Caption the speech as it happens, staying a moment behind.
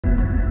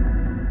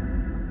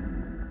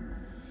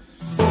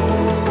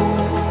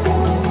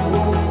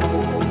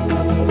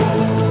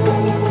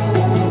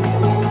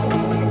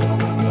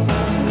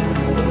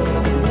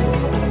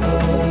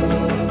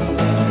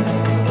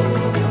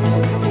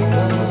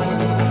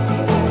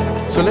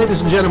So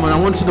ladies and gentlemen, I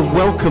wanted to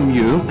welcome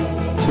you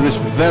to this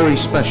very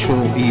special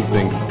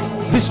evening.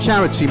 This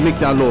charity,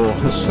 Migdal Ohr,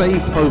 has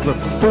saved over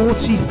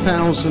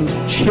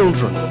 40,000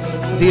 children.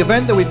 The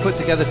event that we put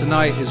together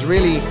tonight is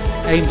really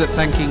aimed at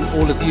thanking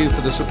all of you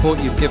for the support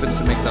you've given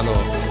to Migdal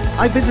Ohr.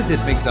 I visited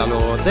Migdal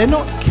Ohr. They're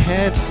not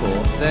cared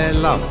for, they're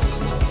loved.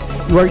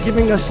 You are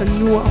giving us a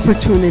new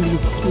opportunity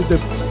through the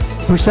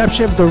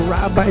perception of the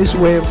rabbi's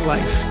way of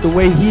life, the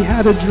way he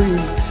had a dream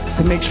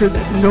to make sure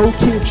that no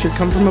kid should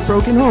come from a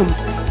broken home.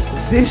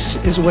 This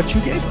is what you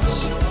gave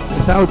us.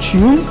 Without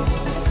you,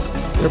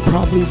 there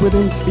probably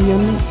wouldn't be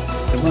any.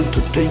 I want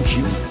to thank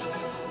you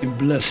and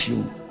bless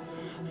you.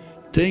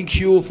 Thank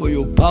you for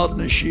your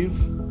partnership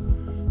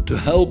to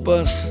help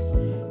us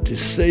to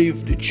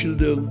save the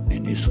children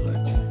in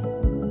Israel.